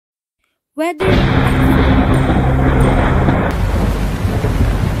Weather typhoon.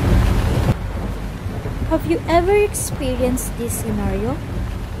 Have you ever experienced this scenario?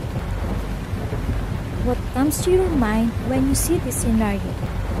 What comes to your mind when you see this scenario?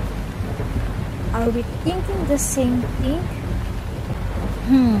 Are we thinking the same thing?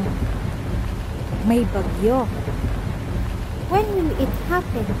 May bagyo. When will it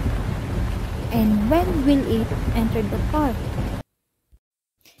happen? And when will it enter the park?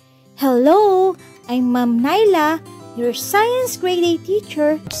 Hello, I'm Ma'am Nyla, your Science Grade 8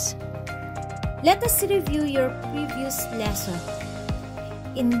 teacher. Let us review your previous lesson.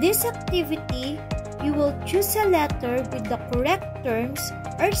 In this activity, you will choose a letter with the correct terms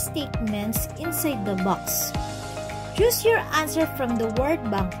or statements inside the box. Choose your answer from the word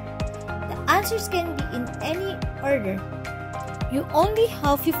bank. The answers can be in any order. You only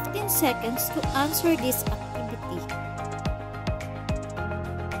have 15 seconds to answer this activity.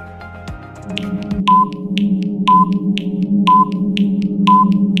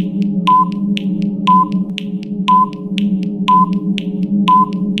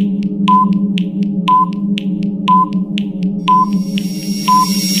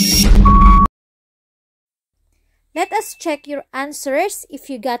 Let us check your answers. If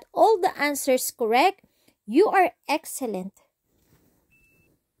you got all the answers correct, you are excellent.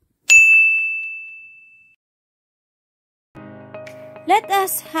 Let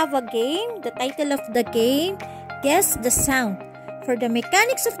us have a game. The title of the game, Guess the Sound. For the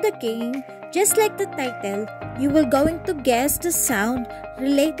mechanics of the game, just like the title, you will going to guess the sound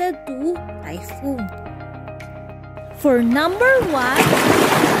related to typhoon. For number 1,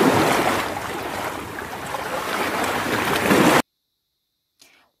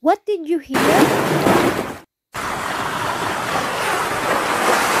 what did you hear?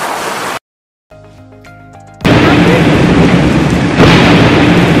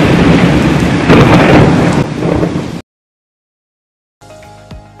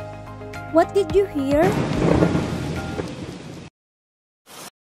 What did you hear?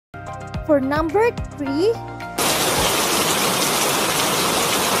 For number 3,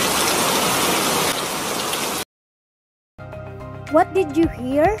 what did you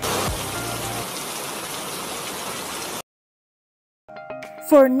hear?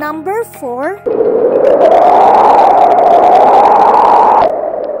 For number 4,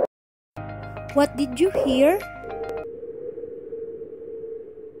 what did you hear?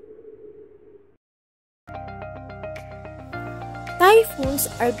 Typhoons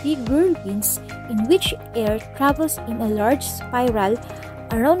are big whirlwinds in which air travels in a large spiral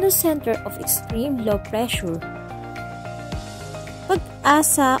around the center of extreme low pressure.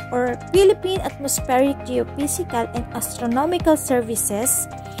 Pag-asa or Philippine Atmospheric Geophysical and Astronomical Services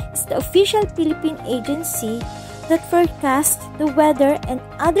is the official Philippine agency that forecasts the weather and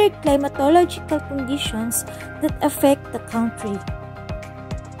other climatological conditions that affect the country.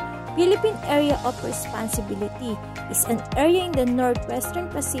 Philippine Area of Responsibility is an area in the Northwestern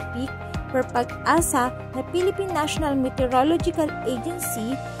Pacific where Pag-asa, the Philippine National Meteorological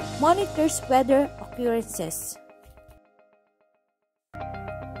Agency, monitors weather occurrences.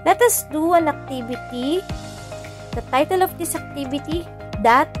 Let us do an activity. The title of this activity,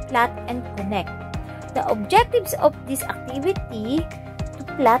 Dot, Plot, and Connect. The objectives of this activity to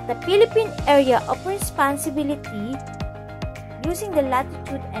plot the Philippine Area of Responsibility using the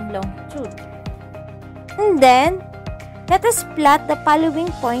latitude and longitude. And then, let us plot the following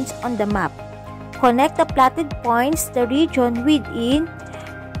points on the map. Connect the plotted points. The region within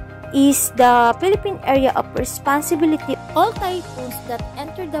is the Philippine Area of Responsibility. All typhoons that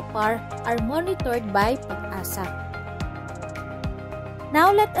enter the park are monitored by Pag-asa.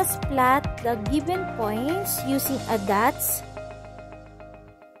 Now let us plot the given points using a dots.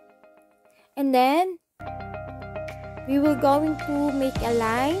 And then, we will going to make a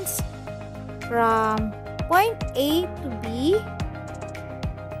lines from point A to B,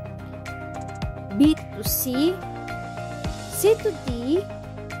 B to C, C to D,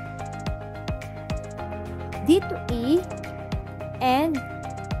 D to E, and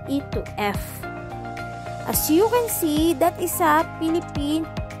E to F. As you can see, that is a Philippine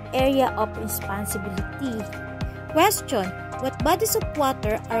Area of Responsibility. Question: what bodies of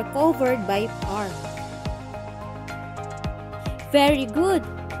water are covered by PAR? Very good.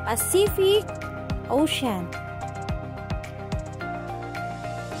 Pacific Ocean.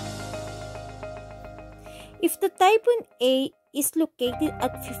 If the typhoon A is located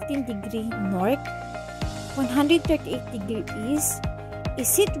at 15 degrees north, 138 degrees east,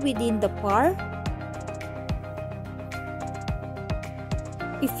 is it within the PAR?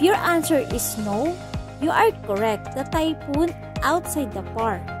 If your answer is no, you are correct. The typhoon outside the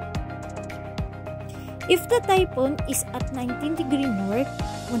PAR. If the typhoon is at 19 degree north,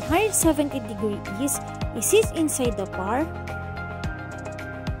 170 degree east, is it inside the bar?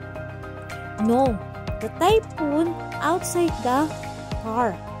 No, the typhoon outside the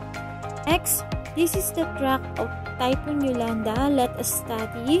bar. X, this is the track of Typhoon Yolanda. Let us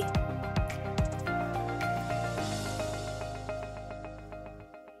study.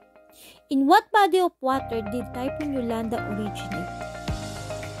 In what body of water did Typhoon Yolanda originate?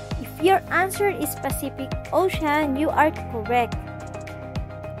 If your answer is Pacific Ocean, you are correct.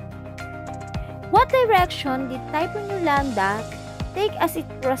 What direction did Typhoon Yolanda take as it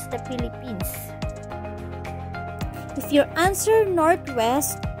crossed the Philippines? If your answer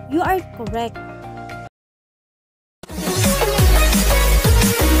northwest, you are correct.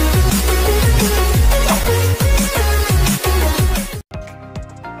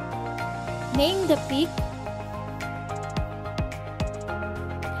 Name the peak.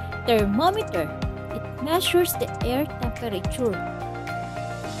 Thermometer. It measures the air temperature.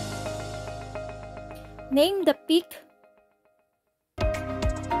 Name the peak.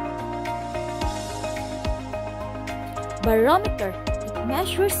 Barometer. It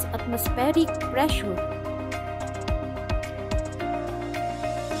measures atmospheric pressure.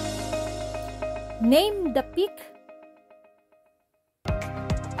 Name the peak.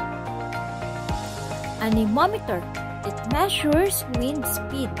 Anemometer. It measures wind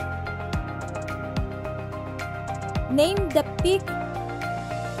speed. Name the peak.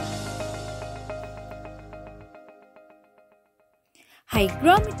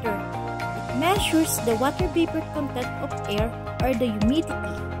 Hygrometer. It measures the water vapor content of air or the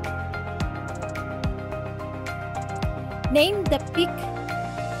humidity. Name the peak.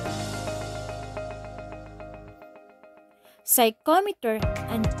 Psychometer,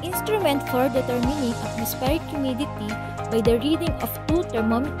 an instrument for determining atmospheric humidity by the reading of two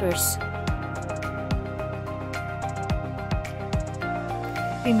thermometers.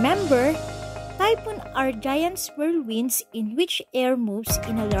 Remember, typhoons are giant whirlwinds in which air moves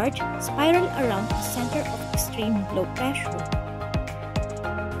in a large spiral around the center of extreme low pressure.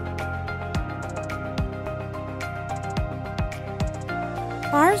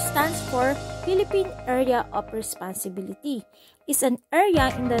 PAR stands for Philippine Area of Responsibility. Is an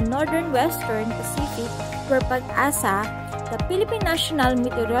area in the northern western Pacific where PAG-ASA, the Philippine National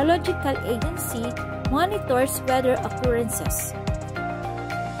Meteorological Agency, monitors weather occurrences.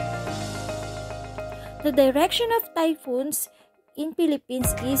 The direction of typhoons in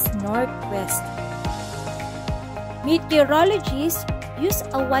Philippines is northwest. Meteorologists use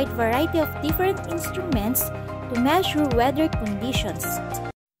a wide variety of different instruments to measure weather conditions.